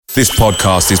This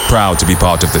podcast is proud to be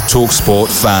part of the TalkSport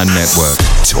Fan Network.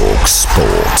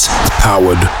 TalkSport.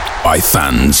 Powered by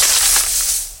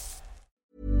fans.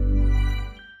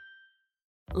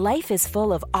 Life is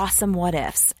full of awesome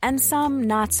what-ifs, and some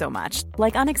not so much,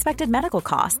 like unexpected medical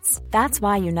costs. That's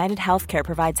why United Healthcare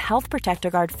provides Health Protector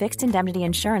Guard fixed indemnity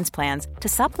insurance plans to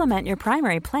supplement your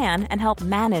primary plan and help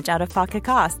manage out-of-pocket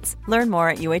costs. Learn more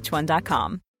at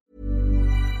uh1.com.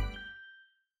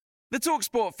 The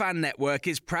TalkSport Fan Network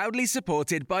is proudly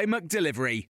supported by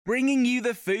McDelivery, bringing you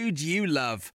the food you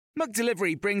love.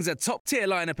 McDelivery brings a top-tier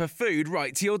lineup of food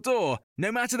right to your door.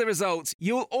 No matter the result,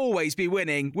 you'll always be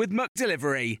winning with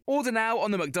McDelivery. Order now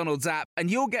on the McDonald's app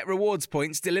and you'll get rewards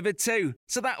points delivered too.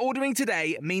 So that ordering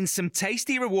today means some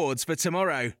tasty rewards for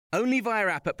tomorrow. Only via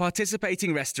app at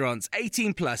participating restaurants.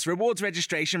 18 plus. Rewards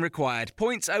registration required.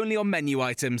 Points only on menu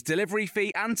items. Delivery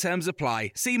fee and terms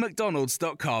apply. See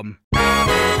mcdonalds.com.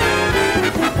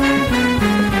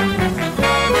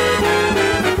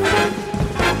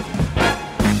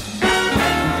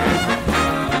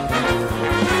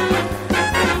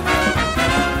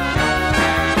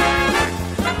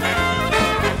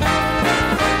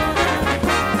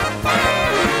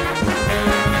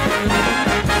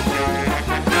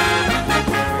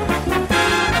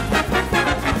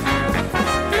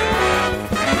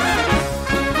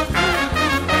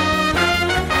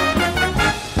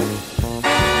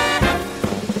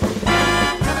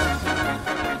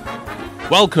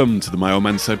 Welcome to the My Old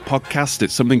Man Said podcast.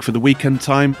 It's something for the weekend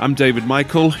time. I'm David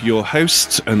Michael, your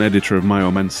host and editor of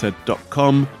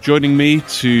myoldmansaid.com. Joining me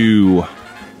to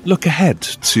look ahead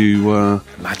to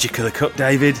Magic of the Cup,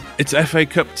 David. It's FA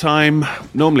Cup time.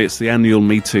 Normally it's the annual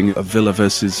meeting of Villa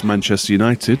versus Manchester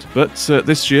United, but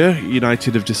this year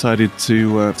United have decided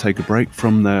to take a break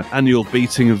from their annual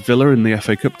beating of Villa in the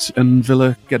FA Cup, and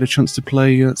Villa get a chance to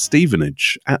play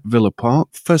Stevenage at Villa Park.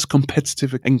 First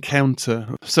competitive encounter,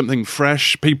 something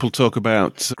fresh. People talk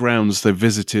about grounds they've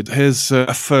visited. Here's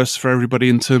a first for everybody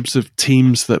in terms of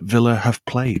teams that Villa have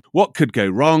played. What could go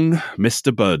wrong,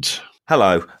 Mr. Budd?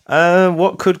 Hello.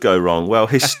 What could go wrong? Well,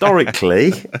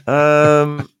 historically,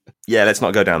 let's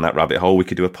not go down that rabbit hole. We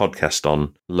could do a podcast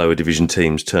on lower division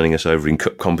teams turning us over in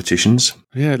cup competitions.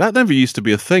 Yeah, that never used to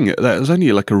be a thing. That was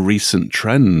only like a recent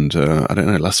trend. I don't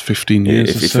know, last 15 years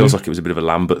or so. It feels like it was a bit of a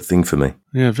Lambert thing for me.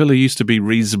 Yeah, Villa used to be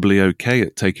reasonably okay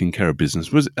at taking care of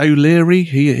business. Was it O'Leary?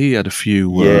 He had a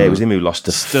few it was him who lost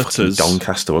to stutters.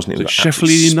 Doncaster, wasn't it?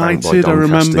 Sheffield United, I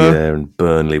remember. Yeah, and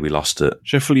Burnley, we lost it.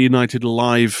 Sheffield United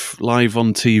live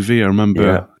on TV, I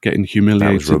remember getting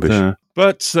humiliated there.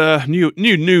 But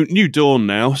new dawn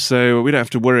now, so we don't have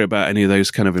to worry about any of those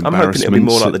kind of embarrassments. I'm hoping it'll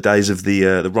be more like the days of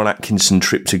the Ron Atkinson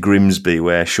trip to Grimsby,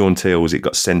 where Sean Teal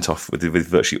got sent off with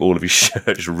virtually all of his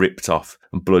shirt ripped off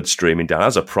and blood streaming down. That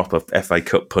was a proper FA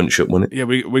Cup punch-up, wasn't it? Yeah,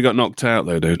 we got knocked out,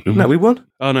 though, didn't we? No, we won.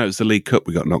 Oh, no, it was the League Cup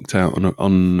we got knocked out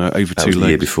on over that 2 was legs. The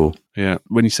year before. Yeah,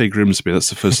 when you say Grimsby, that's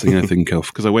the first thing I think of,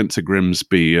 because I went to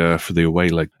Grimsby for the away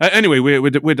leg. Anyway,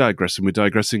 we're digressing.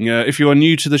 If you are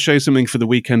new to the show, something for the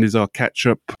weekend is our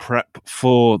catch-up prep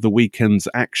for the weekend's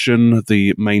action.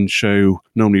 The main show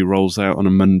normally rolls out on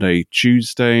a Monday,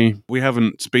 Tuesday. We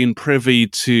haven't been privy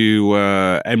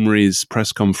to Emery's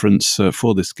press conference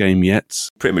for this game yet.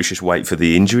 Pretty much just wait for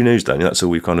the injury news, don't you? That's all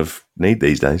we kind of need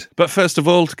these days. But first of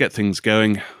all, to get things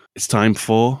going, it's time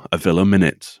for a Villa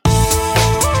Minute.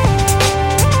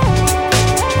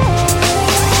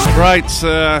 Right,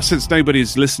 since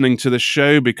nobody's listening to the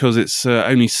show because it's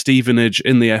only Stevenage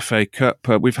in the FA Cup,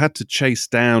 we've had to chase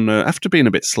down, after being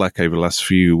a bit slack over the last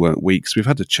few weeks, we've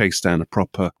had to chase down a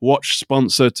proper watch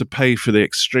sponsor to pay for the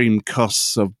extreme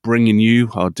costs of bringing you,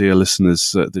 our dear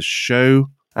listeners, this show.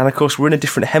 And of course, we're in a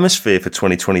different hemisphere for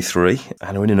 2023,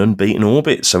 and we're in an unbeaten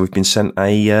orbit. So we've been sent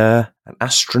an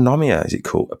Astronomia, is it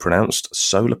called? A pronounced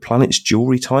solar planets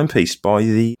jewellery timepiece by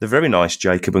the very nice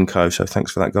Jacob & Co. So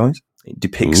thanks for that, guys. It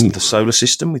depicts the solar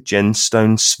system with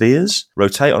gemstone spheres,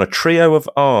 rotate on a trio of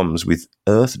arms with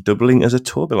Earth doubling as a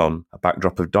tourbillon. A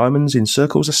backdrop of diamonds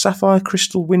encircles a sapphire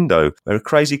crystal window where a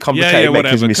crazy complicated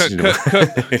mechanism is...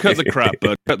 Cut the crap,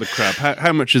 bud. Cut the crap.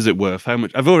 How much is it worth? How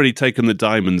much? I've already taken the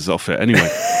diamonds off it. Anyway,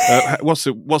 what's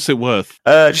it worth?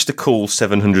 Just a cool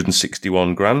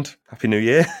 761 grand. Happy New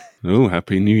Year. Oh,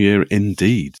 Happy New Year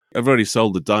indeed. I've already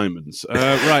sold the diamonds.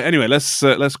 Right, anyway, let's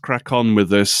crack on with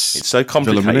this. It's so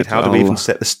complicated. How do we even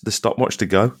set the stopwatch to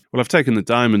go? Well, I've taken the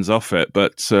diamonds off it,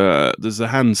 but there's a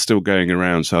hand still going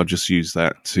around, so I'll just use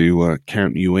that to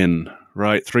count you in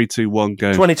Right, 3-2-1,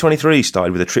 go. 2023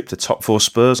 started with a trip to top four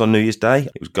Spurs on New Year's Day.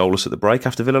 It was goalless at the break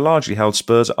after Villa largely held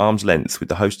Spurs at arm's length, with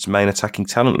the hosts' main attacking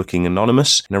talent looking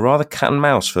anonymous in a rather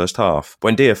cat-and-mouse first half.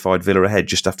 Buendia fired Villa ahead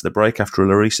just after the break after a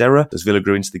Lloris error. As Villa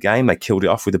grew into the game, they killed it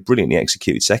off with a brilliantly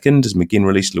executed second as McGinn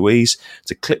released Luiz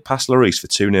to clip past Lloris for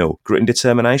 2-0. Grit and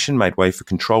determination made way for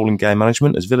control and game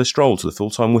management as Villa strolled to the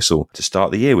full-time whistle to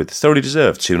start the year with a thoroughly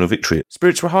deserved 2-0 victory.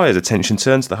 Spirits were high as attention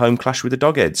turned to the home clash with the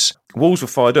Dogheads. Wolves were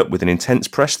fired up with an intense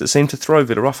press that seemed to throw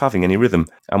Villa off having any rhythm,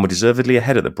 and were deservedly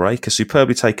ahead at the break. A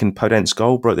superbly taken Podence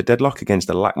goal broke the deadlock against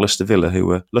a lacklustre Villa who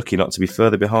were lucky not to be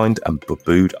further behind and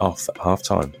booed off at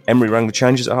half-time. Emery rang the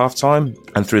changes at half-time,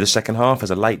 and through the second half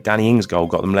as a late Danny Ings goal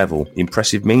got them level. The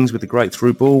impressive Mings with the great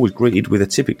through ball was greeted with a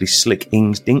typically slick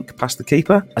Ings dink past the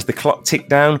keeper. As the clock ticked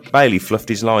down, Bailey fluffed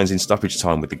his lines in stoppage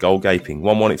time with the goal gaping.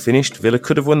 1-1 it finished. Villa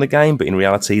could have won the game, but in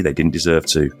reality they didn't deserve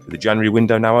to. With the January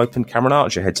window now open, Cameron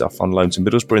Archer heads off on loan to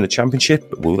Middlesbrough in the Championship,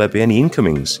 but will there be any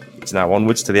incomings? It's now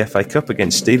onwards to the FA Cup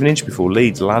against Stevenage before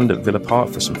Leeds land at Villa Park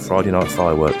for some Friday night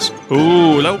fireworks.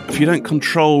 Ooh, no. If you don't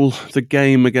control the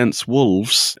game against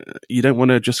Wolves, you don't want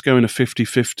to just go in a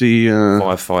 50-50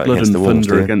 firefight blood against and the Wolves,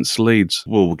 thunder against Leeds.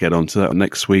 We'll get onto that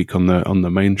next week on the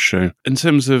main show. In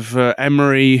terms of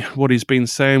Emery, what he's been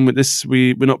saying with this,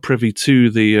 we're not privy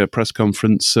to the press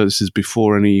conference. This is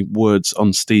before any words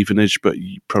on Stevenage, but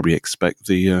you probably expect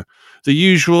the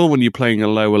usual when you're playing a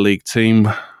lower league team.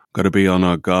 Got to be on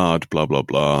our guard, blah, blah,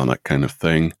 blah, and that kind of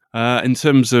thing. In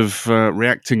terms of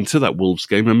reacting to that Wolves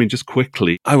game, I mean, just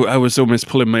quickly, I was almost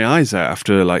pulling my eyes out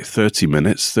after like 30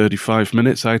 minutes, 35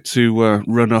 minutes. I had to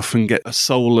run off and get a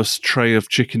soulless tray of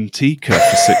chicken tikka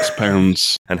for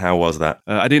 £6. And how was that?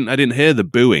 I didn't hear the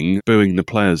booing the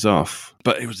players off.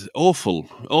 But it was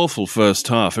awful first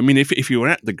half. I mean, if you were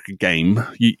at the game,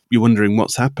 you're wondering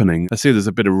what's happening. I see there's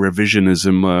a bit of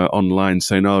revisionism online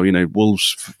saying,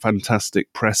 Wolves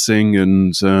fantastic pressing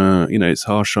and, it's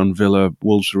harsh on Villa.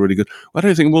 Wolves were really good. Well, I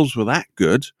don't think Wolves were that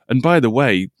good. And by the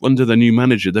way, under the new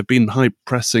manager, they've been high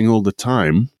pressing all the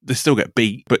time. They still get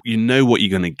beat, but you know what you're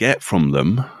going to get from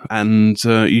them. And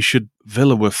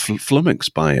Villa were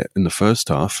flummoxed by it in the first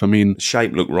half. I mean, The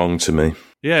shape looked wrong to me.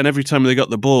 Yeah, and every time they got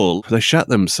the ball, they shat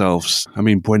themselves. I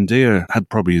mean, Buendia had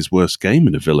probably his worst game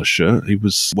in a Villa shirt. He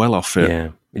was well off it. Yeah,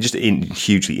 just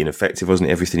hugely ineffective, wasn't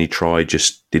it? Everything he tried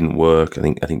just didn't work. I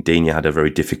think Digne had a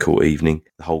very difficult evening.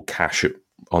 The whole Cash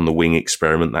on the wing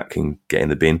experiment, that can get in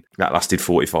the bin. That lasted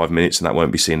 45 minutes and that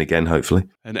won't be seen again, hopefully.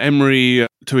 And Emery,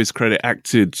 to his credit,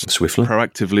 acted swiftly,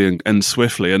 proactively and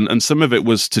swiftly. And some of it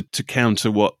was to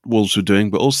counter what Wolves were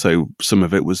doing, but also some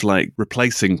of it was like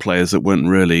replacing players that weren't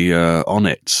really on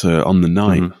it on the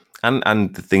night. Mm-hmm.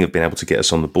 And the thing of being able to get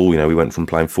us on the ball, we went from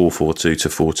playing 4-4-2 to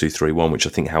 4-2-3-1, which I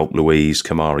think helped Luiz,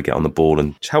 Kamara get on the ball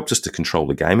and helped us to control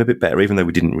the game a bit better, even though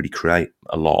we didn't really create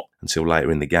a lot until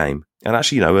later in the game. And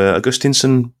actually,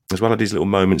 Augustinsson, as well, had his little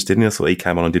moments, didn't he? I thought he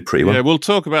came on and did pretty well. Yeah, we'll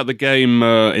talk about the game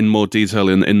in more detail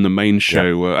in the main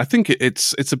show. Yeah. I think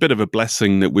it's a bit of a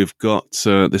blessing that we've got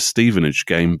the Stevenage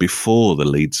game before the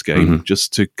Leeds game,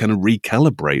 just to kind of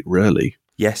recalibrate, really.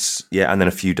 Yes, yeah, and then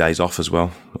a few days off as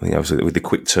well. I think obviously with the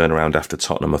quick turnaround after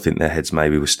Tottenham, I think their heads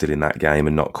maybe were still in that game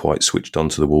and not quite switched on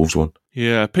to the Wolves one.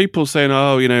 Yeah, people saying,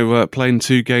 playing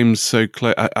two games so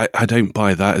close. I don't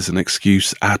buy that as an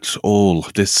excuse at all.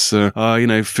 This,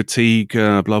 fatigue,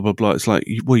 blah, blah, blah. It's like,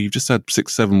 well, you've just had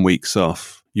 6-7 weeks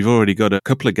off. You've already got a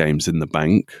couple of games in the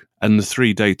bank. And the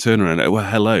 3-day turnaround, well,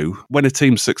 hello. When a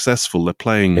team's successful, they're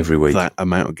playing every week that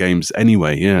amount of games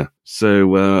anyway, yeah.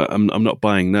 So I'm not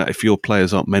buying that if your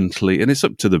players aren't mentally, and it's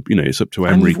up to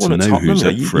Emery to know who's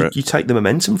up for it. You take the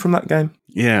momentum from that game.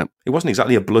 Yeah. It wasn't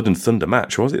exactly a blood and thunder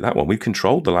match, was it, that one? We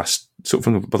controlled the last,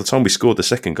 by the time we scored the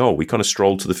second goal, we kind of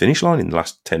strolled to the finish line in the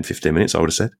last 10-15 minutes, I would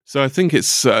have said. So I think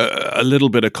it's a little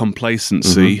bit of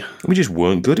complacency. Mm-hmm. We just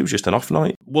weren't good. It was just an off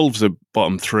night. Wolves are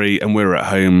bottom 3 and we're at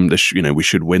home. We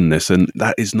should win this. And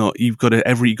that is not, you've got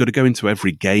to go into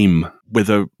every game with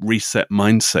a reset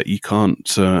mindset. You can't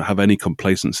have any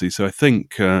complacency. So I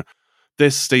think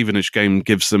this Stevenage game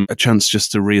gives them a chance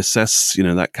just to reassess,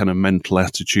 that kind of mental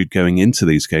attitude going into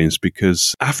these games,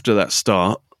 because after that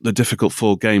start, the difficult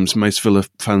 4 games, most Villa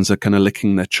fans are kind of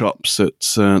licking their chops at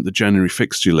the January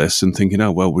fixture list and thinking,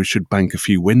 oh, well, we should bank a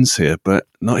few wins here. But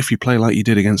not if you play like you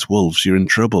did against Wolves, you're in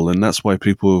trouble. And that's why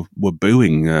people were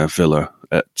booing Villa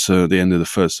at the end of the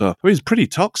first half. I mean, it's pretty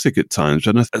toxic at times.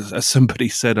 And as somebody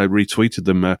said, I retweeted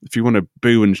them, if you want to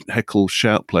boo and heckle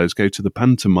shout players, go to the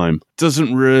pantomime.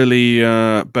 Doesn't really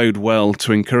bode well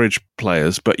to encourage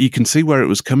players, but you can see where it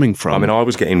was coming from. I mean, I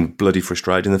was getting bloody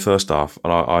frustrated in the first half,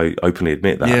 and I openly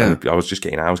admit that. Yeah. I was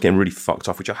getting really fucked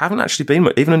off, which I haven't actually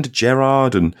been, even under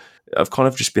Gerrard and have kind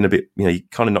of just been a bit, he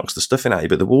kind of knocks the stuffing at you.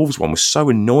 But the Wolves one was so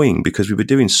annoying because we were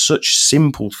doing such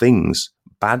simple things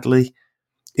badly.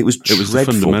 It was dreadful. It was the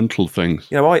fundamental things.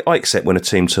 I accept when a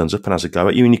team turns up and has a go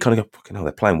at you and you kind of go, fucking hell,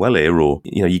 they're playing well here. Or,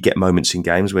 you get moments in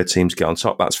games where teams get on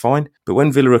top, that's fine. But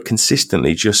when Villa are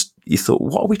consistently you thought,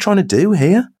 what are we trying to do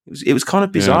here? It was kind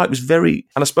of bizarre. Yeah. It was very,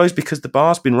 and I suppose because the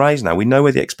bar's been raised now, we know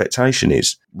where the expectation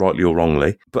is, rightly or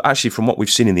wrongly. But actually, from what we've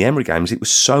seen in the Emery games, it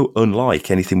was so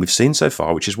unlike anything we've seen so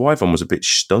far, which is why everyone was a bit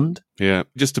stunned. Yeah.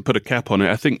 Just to put a cap on it,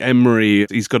 I think Emery,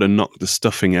 he's got to knock the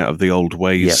stuffing out of the old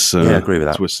ways. I agree with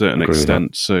that. To a certain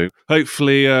extent. So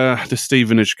hopefully the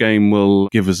Stevenage game will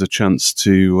give us a chance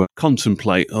to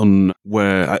contemplate on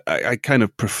where I kind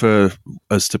of prefer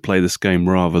us to play this game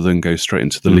rather than go straight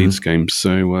into the Leeds game.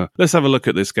 So let's have a look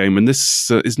at this game. And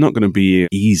this is not going to be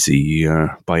easy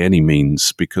by any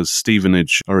means because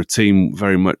Stevenage are a team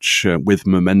very much with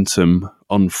momentum,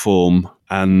 on form,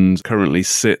 and currently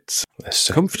sit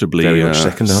comfortably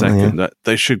second. That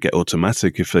they should get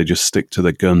automatic if they just stick to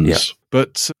their guns. Yeah.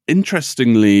 But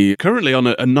interestingly, currently on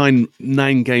a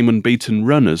nine-game unbeaten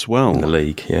run as well. In the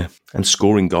league, yeah. And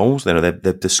scoring goals.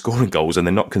 They're scoring goals and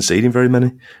they're not conceding very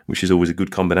many, which is always a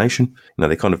good combination.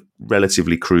 They kind of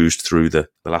relatively cruised through the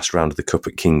last round of the Cup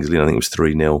at Kingsley. I think it was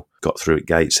 3-0. Got through at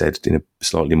Gateshead in a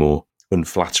slightly more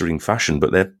unflattering fashion,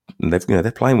 but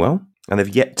they're playing well. And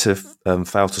they've yet to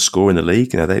fail to score in the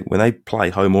league. When they play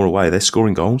home or away, they're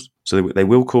scoring goals. So they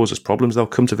will cause us problems. They'll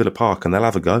come to Villa Park and they'll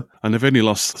have a go. And they've only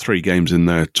lost 3 games in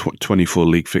their 24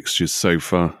 league fixtures so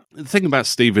far. The thing about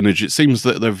Stevenage, it seems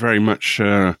that they're very much,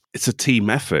 it's a team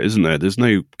effort, isn't there? There's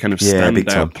no kind of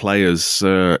standout players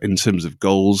in terms of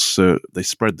goals. They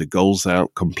spread the goals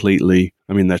out completely.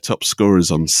 I mean, their top scorer's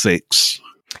on 6.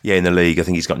 Yeah, in the league, I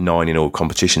think he's got 9 in all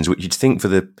competitions, which you'd think for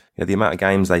the amount of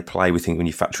games they play, we think when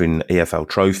you factor in EFL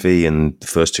Trophy and the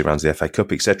first 2 rounds of the FA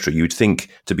Cup, etc., you would think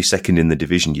to be second in the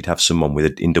division, you'd have someone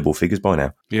in double figures by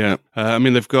now. Yeah. I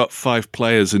mean, they've got 5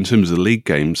 players in terms of the league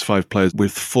games, 5 players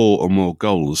with 4 or more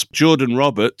goals. Jordan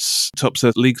Roberts tops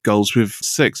their league goals with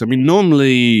 6. I mean,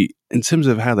 normally, in terms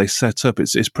of how they set up,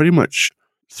 it's pretty much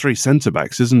 3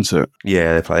 centre-backs, isn't it?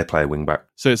 Yeah, they play a wing-back.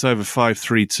 So it's either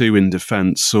 5-3-2 in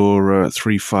defence or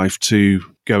 3-5-2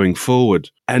 going forward.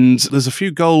 And there's a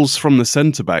few goals from the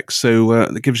centre-backs, so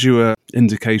that gives you an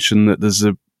indication that there's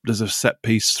a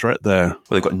set-piece threat there. Well,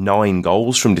 they've got 9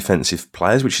 goals from defensive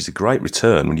players, which is a great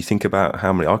return when you think about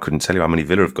how many. I couldn't tell you how many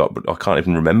Villa have got, but I can't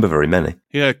even remember very many.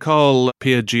 Yeah, Carl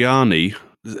Piergianni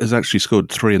has actually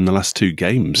scored 3 in the last 2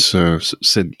 games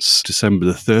since December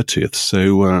the 30th.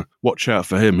 So watch out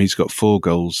for him. He's got 4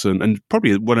 goals and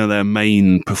probably one of their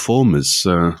main performers.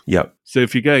 Yep. So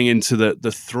if you're going into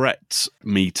the threat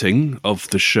meeting of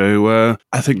the show,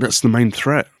 I think that's the main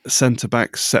threat.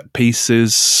 Centre-backs, set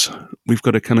pieces, we've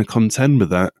got to kind of contend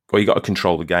with that. Well, you've got to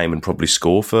control the game and probably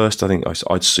score first. I think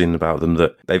I'd seen about them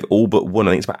that they've all but won.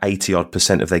 I think it's about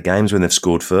 80-odd% of their games when they've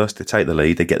scored first. They take the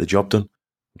lead, they get the job done,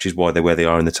 which is why they're where they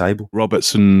are in the table.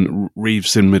 Roberts and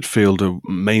Reeves in midfield are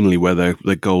mainly where their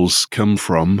goals come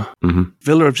from. Mm-hmm.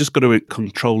 Villa have just got to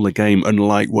control the game,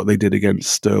 unlike what they did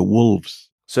against Wolves.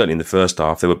 Certainly in the first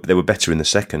half, they were better in the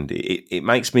second. It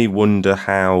makes me wonder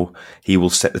how he will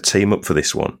set the team up for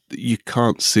this one. You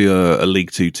can't see a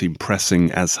League Two team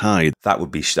pressing as high.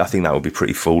 I think that would be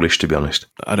pretty foolish, to be honest.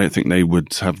 I don't think they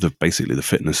would have basically the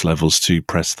fitness levels to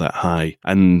press that high.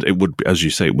 And it would be, as you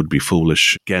say, it would be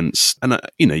foolish against. And,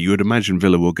 you would imagine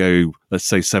Villa will go, let's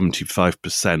say,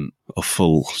 75% of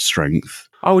full strength.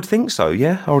 I would think so,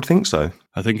 yeah. I would think so.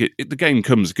 I think the game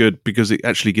comes good because it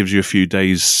actually gives you a few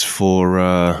days for,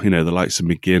 the likes of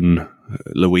McGinn,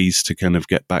 Louise to kind of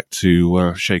get back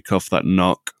to shake off that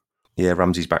knock. Yeah,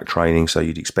 Ramsey's back training, so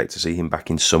you'd expect to see him back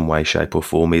in some way, shape or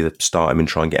form. Either start him and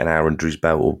try and get an hour under his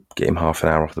belt or get him half an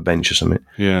hour off the bench or something.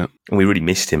 Yeah. And we really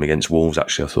missed him against Wolves,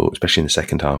 actually, I thought, especially in the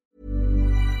second half.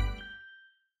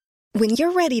 When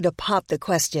you're ready to pop the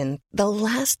question, the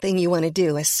last thing you want to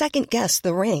do is second-guess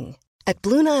the ring. At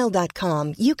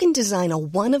BlueNile.com, you can design a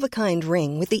one-of-a-kind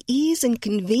ring with the ease and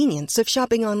convenience of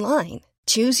shopping online.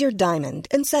 Choose your diamond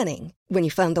and setting. When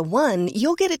you find the one,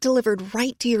 you'll get it delivered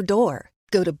right to your door.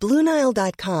 Go to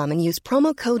BlueNile.com and use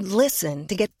promo code LISTEN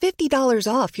to get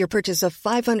 $50 off your purchase of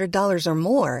 $500 or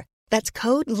more. That's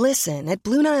code LISTEN at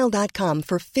BlueNile.com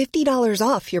for $50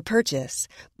 off your purchase.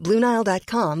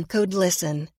 BlueNile.com, code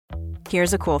LISTEN.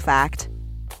 Here's a cool fact.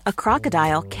 A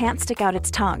crocodile can't stick out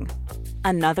its tongue.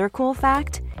 Another cool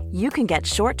fact, you can get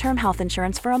short-term health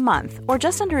insurance for a month or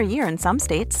just under a year in some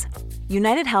states.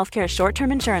 United Healthcare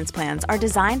short-term insurance plans are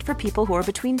designed for people who are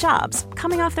between jobs,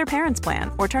 coming off their parents'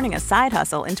 plan, or turning a side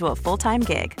hustle into a full-time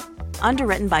gig.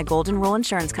 Underwritten by Golden Rule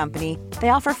Insurance Company, they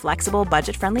offer flexible,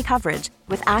 budget-friendly coverage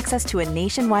with access to a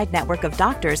nationwide network of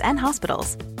doctors and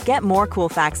hospitals. Get more cool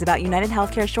facts about United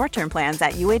Healthcare short-term plans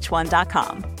at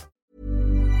uh1.com.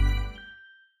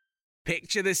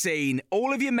 Picture the scene.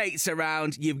 All of your mates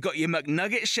around, you've got your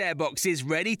McNugget share boxes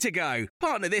ready to go.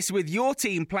 Partner this with your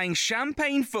team playing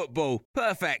champagne football.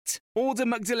 Perfect. Order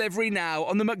McDelivery now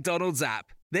on the McDonald's app.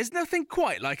 There's nothing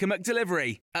quite like a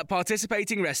McDelivery. At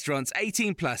participating restaurants,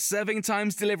 18 plus, serving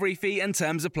times, delivery fee and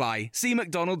terms apply. See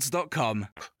mcdonalds.com.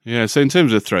 Yeah, so in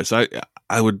terms of threats, I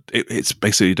would. It's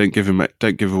basically don't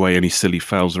give away any silly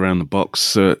fouls around the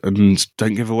box, and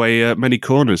don't give away many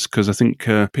corners, because I think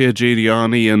Pierre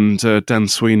Giuliani and Dan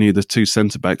Sweeney, the two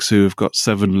centre backs who have got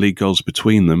 7 league goals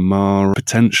between them, are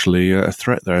potentially a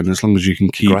threat there. And as long as you can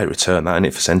keep great return, that, isn't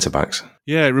it, for centre backs?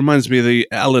 Yeah, it reminds me of the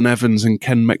Alan Evans and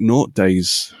Ken McNaught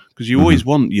days, because you always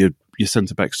want your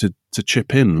centre backs to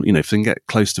chip in. You know, if they can get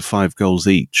close to 5 goals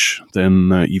each,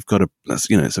 then you've got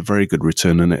it's a very good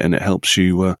return, and it helps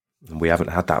you. We haven't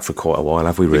had that for quite a while,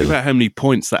 have we, really? Think about how many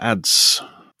points that adds,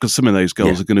 because some of those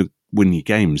goals are going to win you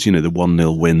games. You know, the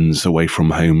 1-0 wins away from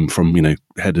home from,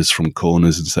 headers from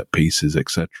corners and set pieces,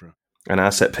 etc. And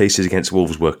our set pieces against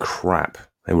Wolves were crap.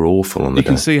 They were awful on the day.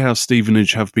 You can see how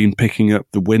Stevenage have been picking up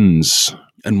the wins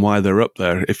and why they're up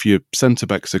there. If your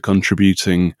centre-backs are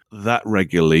contributing that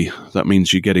regularly, that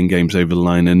means you're getting games over the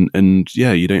line, and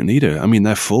you don't need it. I mean,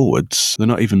 their forwards, they're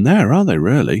not even there, are they,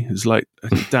 really? It's like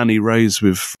Danny Rose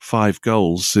with 5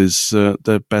 goals is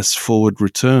their best forward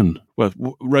return. Well,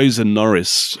 Rose and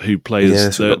Norris, who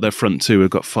plays their front two, have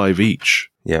got 5 each.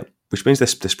 Yeah. Which means they're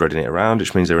spreading it around,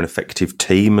 which means they're an effective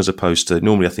team, as opposed to,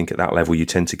 normally I think at that level you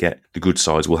tend to get, the good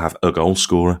sides will have a goal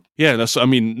scorer. Yeah,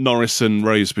 Norris and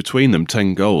Rose between them,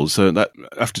 10 goals. So that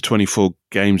after 24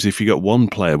 games, if you got one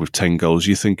player with 10 goals,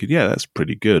 you think, that's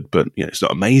pretty good. But it's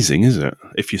not amazing, is it?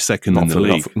 If you're second in the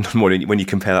league. When you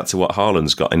compare that to what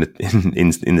Haaland's got in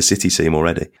the City team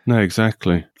already. No,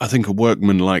 exactly. I think a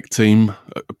workman-like team,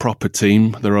 a proper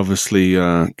team, they're obviously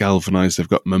galvanised, they've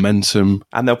got momentum.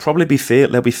 And they'll probably be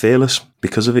fearless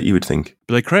because of it, you would think.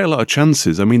 But they create a lot of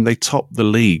chances. I mean, they top the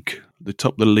league. They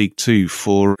top the league too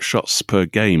for shots per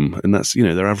game, and that's,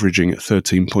 they're averaging at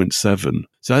 13.7.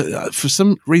 So for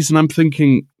some reason I'm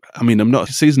thinking, I'm not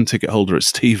a season ticket holder at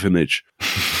Stevenage,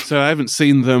 so I haven't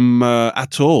seen them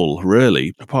at all,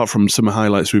 really, apart from some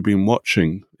highlights we've been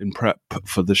watching in prep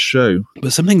for the show.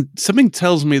 But something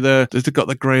tells me they've got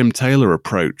the Graham Taylor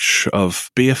approach of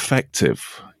be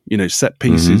effective, set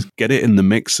pieces, get it in the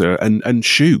mixer and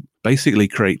shoot, basically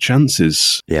create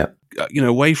chances. Yeah.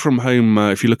 Away from home,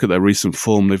 if you look at their recent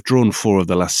form, they've drawn 4 of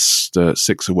the last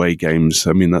 6 away games.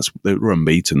 I mean, they were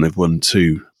unbeaten. They've won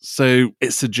 2. So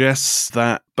it suggests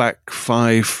that back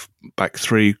 5, back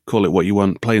 3, call it what you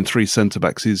want, playing 3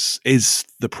 centre-backs is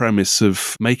the premise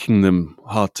of making them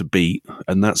hard to beat.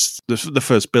 And that's the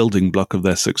first building block of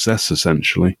their success,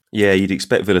 essentially. Yeah, you'd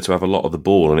expect Villa to have a lot of the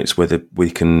ball, and it's whether we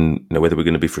can, whether we're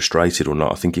going to be frustrated or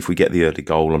not. I think if we get the early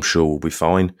goal, I'm sure we'll be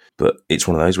fine. But it's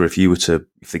one of those where if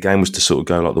the game was to sort of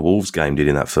go like the Wolves game did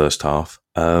in that first half,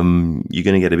 you're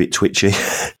going to get a bit twitchy.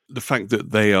 The fact that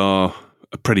they are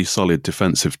a pretty solid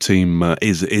defensive team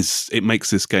it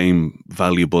makes this game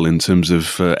valuable in terms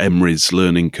of Emery's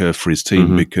learning curve for his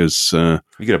team, because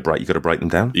you got to break them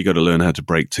down. You got to learn how to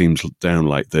break teams down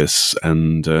like this,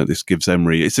 and this gives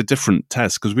Emery, it's a different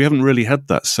test because we haven't really had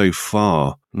that so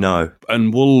far. No.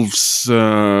 And Wolves,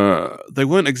 they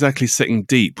weren't exactly sitting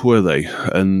deep, were they?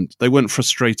 And they weren't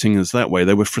frustrating us that way.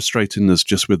 They were frustrating us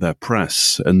just with their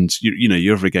press. And,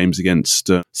 your other games against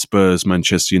Spurs,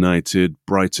 Manchester United,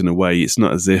 Brighton away, it's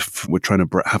not as if we're trying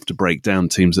to have to break down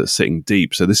teams that are sitting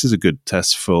deep. So this is a good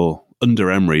test for,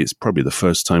 under Emery, it's probably the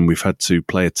first time we've had to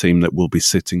play a team that will be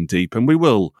sitting deep. And we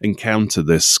will encounter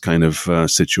this kind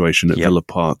of situation at Villa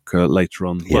Park later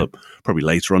on, well, probably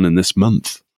later on in this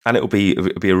month. And it'll be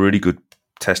a really good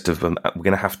test of we're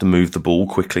going to have to move the ball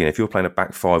quickly. And if you're playing a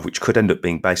back 5, which could end up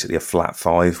being basically a flat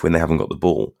 5 when they haven't got the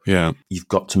ball, you've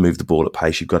got to move the ball at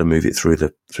pace. You've got to move it through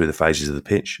the phases of the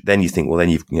pitch. Then you think, well,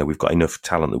 then we've got enough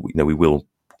talent that we will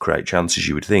create chances,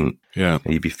 you would think. Yeah.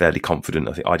 And you'd be fairly confident.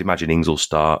 I'd imagine Ings will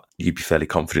start. You'd be fairly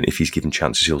confident if he's given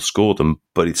chances, he'll score them.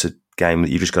 But it's a game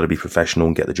that you've just got to be professional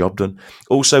and get the job done.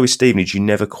 Also with Stevenage, you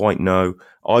never quite know.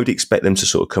 I would expect them to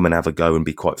sort of come and have a go and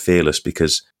be quite fearless,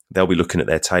 because they'll be looking at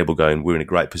their table going, we're in a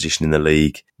great position in the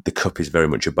league. The cup is very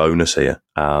much a bonus here.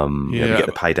 We get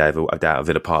the payday out of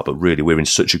Villa Park, but really we're in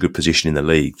such a good position in the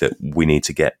league that we need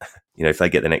to get, if they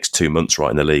get the next 2 months right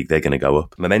in the league, they're going to go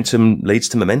up. Momentum leads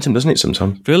to momentum, doesn't it,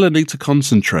 sometimes? Villa need to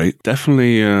concentrate,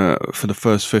 definitely for the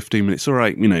first 15 minutes. All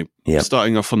right,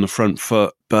 starting off on the front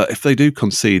foot, but if they do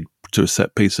concede to a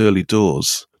set piece early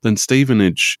doors, then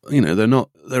Stevenage,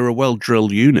 they're a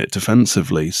well-drilled unit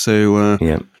defensively. So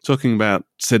talking about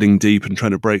sitting deep and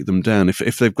trying to break them down,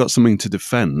 if they've got something to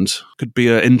defend, could be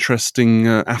an interesting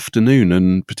afternoon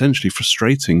and potentially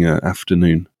frustrating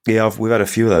afternoon. Yeah, we've had a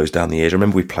few of those down the years. I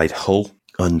remember we played Hull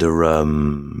under,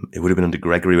 it would have been under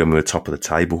Gregory when we were top of the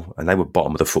table, and they were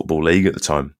bottom of the Football League at the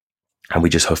time. And we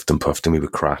just huffed and puffed and we were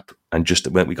crap. And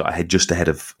we got ahead just ahead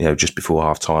of, just before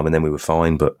half time, and then we were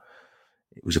fine. But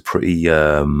it was a pretty,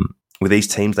 with these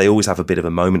teams, they always have a bit of a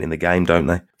moment in the game, don't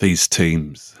they? These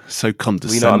teams, so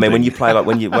condescending. You know what I mean? When you play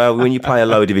when you play a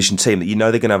lower division team, that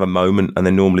they're going to have a moment, and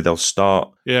then normally they'll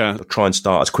start. Yeah, they'll try and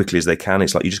start as quickly as they can.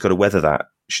 It's like you just got to weather that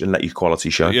and let your quality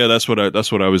show. Yeah, that's what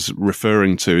I was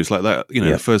referring to. It's like that,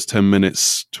 the first 10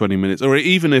 minutes, 20 minutes, or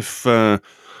even if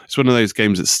it's one of those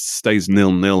games that stays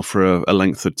 0-0 for a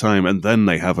length of time, and then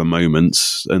they have a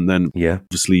moment, and then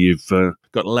obviously you've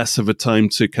got less of a time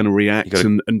to kind of react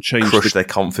and change their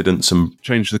confidence and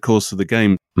change the course of the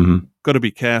game. Mm-hmm. Got to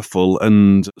be careful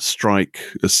and strike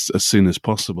as soon as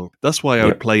possible. That's why I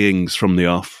would play Ings from the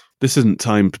off. This isn't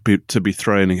time to be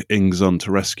throwing Ings on to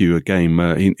rescue a game.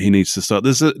 He needs to start.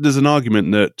 There's an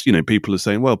argument that people are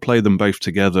saying, well, play them both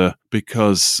together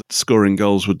because scoring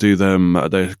goals would do them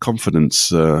their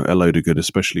confidence a load of good,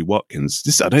 especially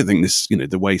Watkins. I don't think this,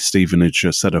 the way Stevenage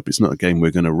are set up, it's not a game we're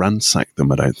going to ransack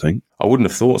them. I don't think. I wouldn't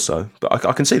have thought so, but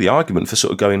I can see the argument for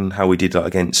sort of going how we did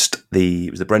against it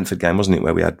was the Brentford game, wasn't it,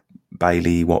 where we had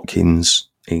Bailey, Watkins,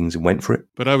 Ings, and went for it.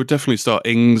 But I would definitely start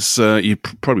Ings. You'd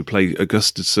probably play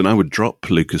Augustin. I would drop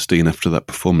Lucas Dean after that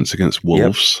performance against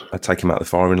Wolves. Yep. I'd take him out the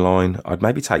firing line. I'd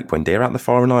maybe take Buendia out the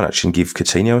firing line, actually, and give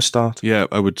Coutinho a start. Yeah,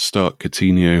 I would start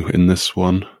Coutinho in this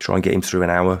one. Try and get him through an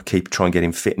hour. Try and get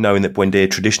him fit, knowing that Buendia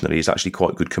traditionally is actually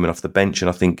quite good coming off the bench, and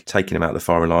I think taking him out the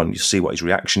firing line, you'll see what his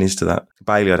reaction is to that.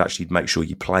 Bailey, I'd actually make sure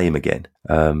you play him again.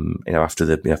 After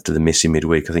the miss in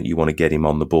midweek, I think you want to get him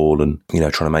on the ball and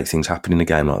trying to make things happen in a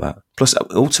game like that. Plus,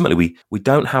 ultimately, we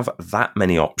don't have that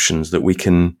many options that we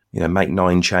can make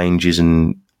 9 changes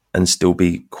and still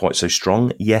be quite so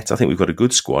strong yet. I think we've got a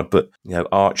good squad, but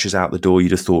Archer's out the door.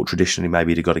 You'd have thought traditionally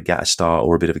maybe he'd have got a start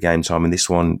or a bit of a game time. In this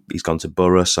one, he's gone to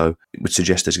Borough, so it would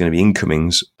suggest there's going to be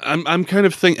incomings. I'm kind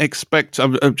of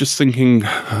I'm just thinking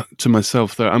to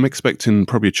myself though. I'm expecting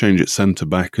probably a change at centre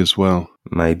back as well.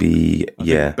 Maybe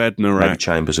Bednarek, maybe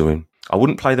Chambers will win. I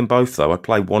wouldn't play them both, though. I'd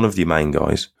play one of your main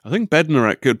guys. I think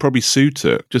Bednarek could probably suit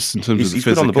it, just in terms of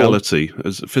the physicality.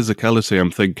 As physicality,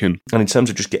 I'm thinking. And in terms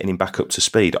of just getting him back up to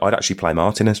speed, I'd actually play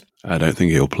Martinez. I don't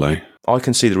think he'll play. I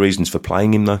can see the reasons for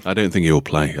playing him, though. I don't think he'll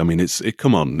play. I mean,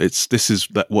 come on. This is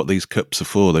what these cups are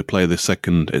for. They play the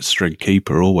second string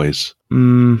keeper always. Do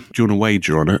you want to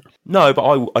wager on it? No,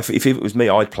 but if it was me,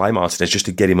 I'd play Martinez just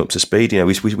to get him up to speed.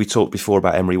 We talked before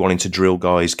about Emery wanting to drill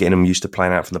guys, getting them used to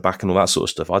playing out from the back and all that sort of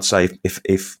stuff. I'd say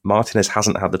if Martinez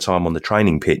hasn't had the time on the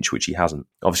training pitch, which he hasn't,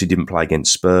 obviously didn't play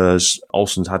against Spurs,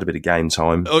 Olsen's had a bit of game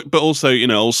time. But also,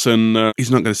 Olsen,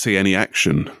 he's not going to see any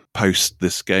action post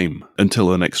this game until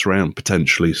the next round,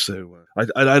 potentially. So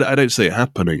I don't see it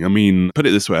happening. I mean, put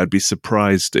it this way, I'd be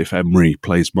surprised if Emery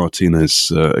plays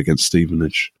Martinez against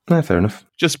Stevenage. No, fair enough.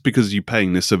 Just because you're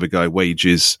paying this other guy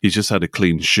wages, he's just had a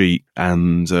clean sheet,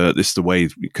 and this is the way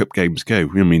cup games go.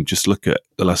 I mean, just look at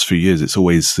the last few years. It's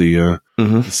always the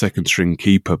second string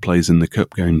keeper plays in the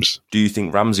cup games. Do you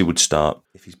think Ramsey would start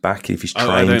if he's back, if he's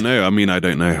trained? I don't know. I mean, I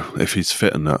don't know if he's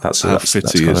fit or not. How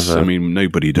fit he is. I mean,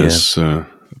 nobody does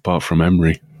apart from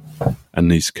Emery and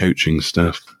these coaching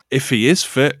stuff. If he is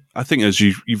fit, I think, as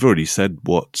you've already said,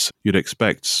 what you'd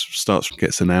expect,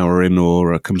 gets an hour in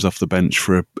or comes off the bench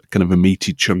for a kind of a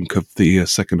meaty chunk of the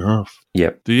second half. Yeah.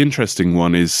 The interesting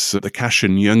one is the Cash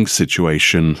and Young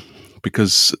situation,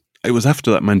 because it was after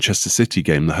that Manchester City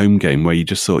game, the home game, where you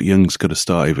just thought Young's got to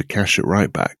start over Cash at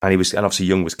right back. And obviously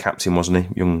Young was captain, wasn't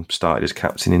he? Young started as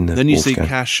captain in the Then you see game.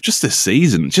 Cash, just this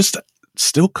season, just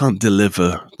still can't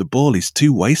deliver the ball. He's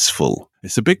too wasteful.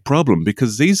 It's a big problem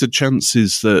because these are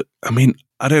chances that, I mean,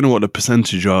 I don't know what the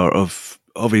percentage are of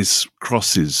his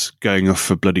crosses going off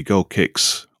for bloody goal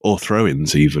kicks or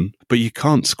throw-ins even, but you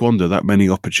can't squander that many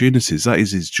opportunities. That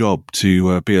is his job,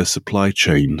 to be a supply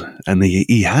chain, and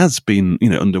he has been,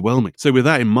 underwhelming. So with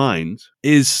that in mind,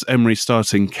 is Emery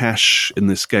starting Cash in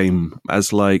this game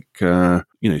as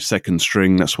second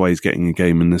string? That's why he's getting a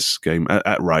game in this game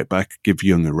at right back. Give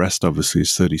Young a rest, obviously,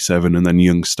 he's 37, and then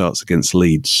Young starts against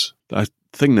Leeds. I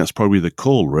think that's probably the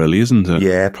call, really, isn't it?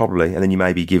 Yeah, probably. And then you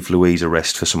maybe give Louise a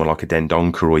rest for someone like a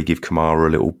Dendoncker, or you give Kamara a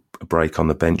little break on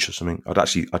the bench or something.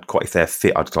 If they're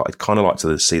fit, I'd kind of like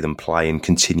to see them play and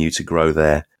continue to grow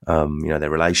their their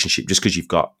relationship, just because you've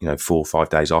got 4 or 5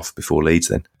 days off before Leeds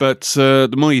then. But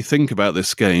the more you think about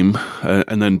this game,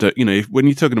 and then, when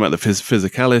you're talking about the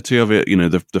physicality of it,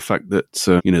 the fact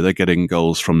that, they're getting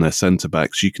goals from their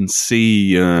centre-backs, you can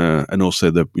see, and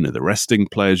also the resting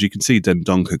players, you can see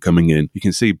Dendoncker coming in, you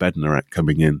can see Bednarek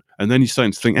coming in. And then you're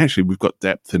starting to think, actually, we've got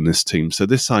depth in this team. So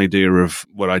this idea of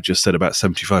what I just said about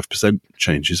 75%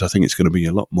 changes, I think it's going to be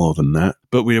a lot more than that.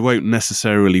 But we won't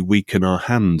necessarily weaken our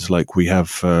hand like we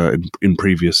have in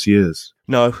previous years.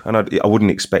 No, and I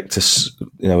wouldn't expect us,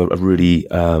 a really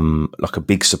like a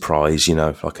big surprise,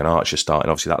 like an Archer starting.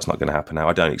 Obviously, that's not going to happen now.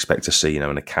 I don't expect to see,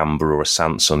 an Akamba or a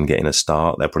Sanson getting a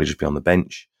start. They'll probably just be on the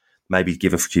bench. Maybe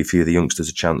give a few of the youngsters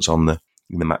a chance in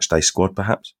the matchday squad,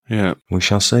 perhaps. Yeah, we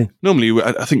shall see. Normally,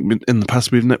 I think in the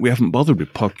past we haven't bothered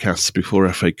with podcasts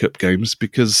before FA Cup games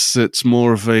because it's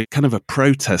more of a kind of a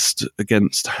protest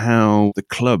against how the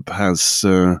club has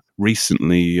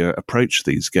recently approached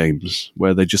these games,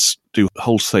 where they just do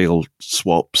wholesale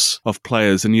swaps of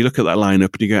players, and you look at that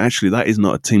lineup and you go, actually, that is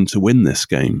not a team to win this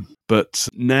game. But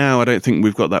now I don't think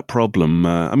we've got that problem.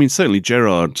 Certainly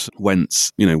Gerrard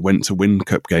went to win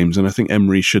cup games, and I think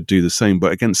Emery should do the same.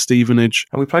 But against Stevenage,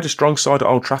 and we played a strong side at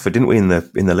Old Trafford, didn't we, in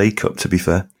the League Cup? To be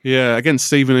fair, yeah, against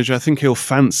Stevenage, I think he'll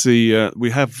fancy.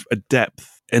 We have a depth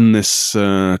in this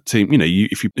team.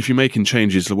 If you're making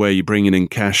changes the way you're bringing in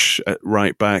Cash at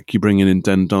right back, you're bringing in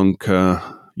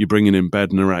Dendoncker, you're bringing in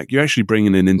Bednarek, you're actually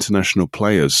bringing in international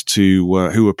players who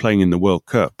are playing in the World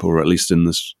Cup, or at least in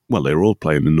this. Well, they were all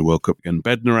playing in the World Cup again.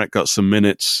 Bednarek got some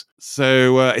minutes.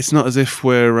 So it's not as if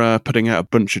we're putting out a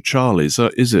bunch of Charlies,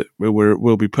 is it?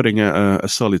 We'll be putting out a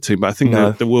solid team, but I think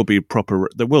there will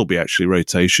be actually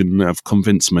rotation. I've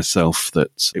convinced myself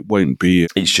that it won't be.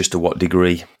 It's just to what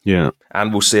degree. Yeah.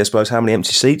 And we'll see, I suppose, how many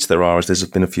empty seats there are, as there's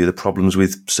been a few of the problems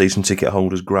with season ticket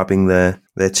holders grabbing their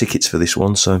tickets for this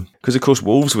one. So, because of course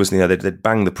Wolves was, they'd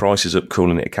bang the prices up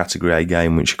calling it a Category A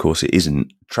game, which of course it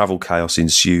isn't. Travel chaos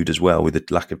ensued as well with the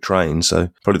lack of trains. So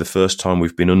probably the first time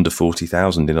we've been under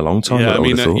 40,000 in a long time.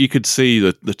 Yeah, you could see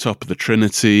the top of the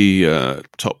Trinity,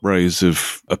 top rows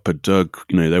of Upper Dug,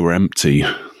 they were empty.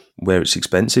 Where it's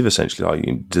expensive, essentially.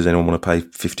 Like, does anyone want to pay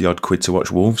 50 odd quid to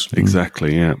watch Wolves?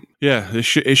 Exactly, yeah. Yeah, it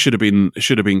should have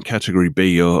been Category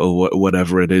B or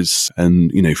whatever it is.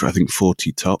 And, I think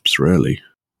 40 tops, really.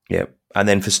 Yeah. And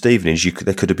then for Stevenage,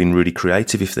 they could have been really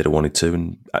creative if they'd have wanted to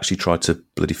and actually tried to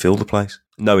bloody fill the place.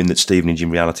 Knowing that Stevenage, in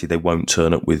reality, they won't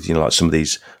turn up with, like some of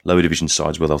these lower division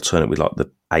sides where they'll turn up with like the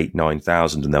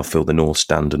 8,000-9,000 and they'll fill the North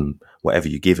Stand and whatever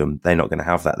you give them. They're not going to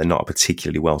have that. They're not a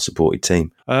particularly well-supported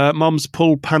team. Mum's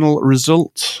pool panel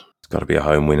result? It's got to be a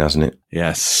home win, hasn't it?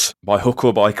 Yes. By hook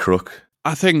or by crook?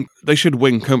 I think they should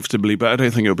win comfortably, but I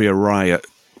don't think it'll be a riot.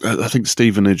 I think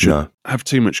Stevenage have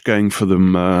too much going for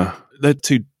them. They're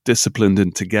too disciplined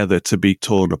and together to be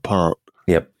torn apart.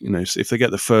 Yep. If they get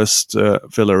the first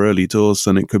Villa early doors,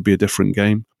 then it could be a different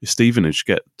game. If Stevenage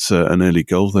get an early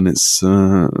goal, then it's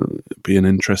be an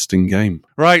interesting game.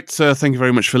 Right. Thank you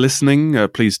very much for listening.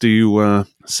 Please do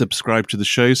subscribe to the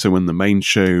show, so when the main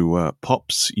show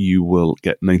pops, you will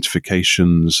get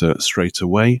notifications straight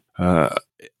away.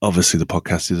 Obviously, the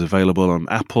podcast is available on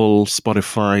Apple,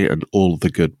 Spotify, and all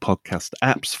the good podcast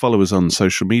apps. Follow us on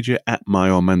social media at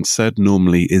MyOldManSaid.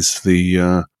 Normally is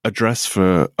the address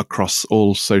for across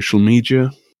all social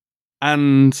media.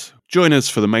 And join us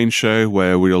for the main show,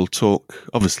 where we'll talk,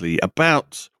 obviously,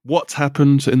 about what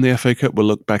happened in the FA Cup. We'll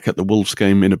look back at the Wolves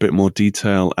game in a bit more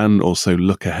detail and also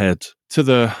look ahead to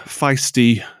the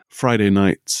feisty Friday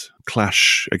night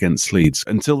clash against Leeds.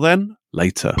 Until then,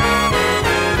 later.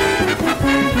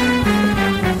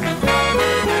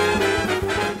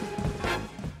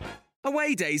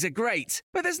 Away days are great,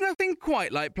 but there's nothing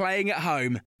quite like playing at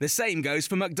home. The same goes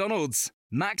for McDonald's.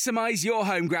 Maximise your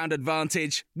home ground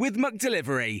advantage with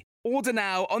McDelivery. Order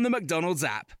now on the McDonald's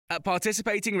app. At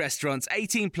participating restaurants,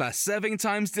 18 plus, serving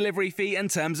times, delivery fee and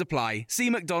terms apply. See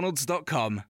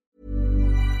mcdonalds.com.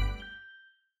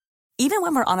 Even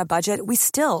when we're on a budget, we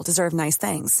still deserve nice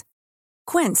things.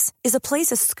 Quince is a place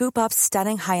to scoop up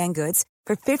stunning high-end goods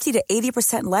for 50 to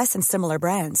 80% less than similar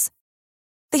brands.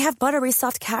 They have buttery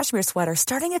soft cashmere sweaters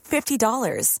starting at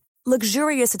 $50,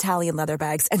 luxurious Italian leather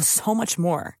bags, and so much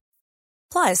more.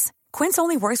 Plus, Quince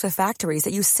only works with factories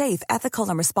that use safe, ethical,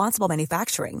 and responsible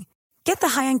manufacturing. Get the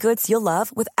high-end goods you'll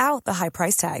love without the high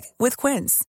price tag with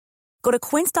Quince. Go to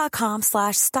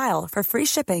quince.com/style for free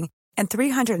shipping and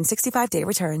 365-day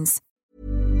returns.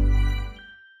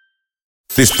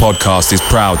 This podcast is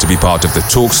proud to be part of the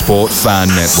TalkSport Fan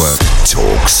Network.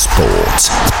 TalkSport.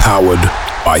 Powered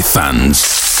by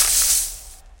fans.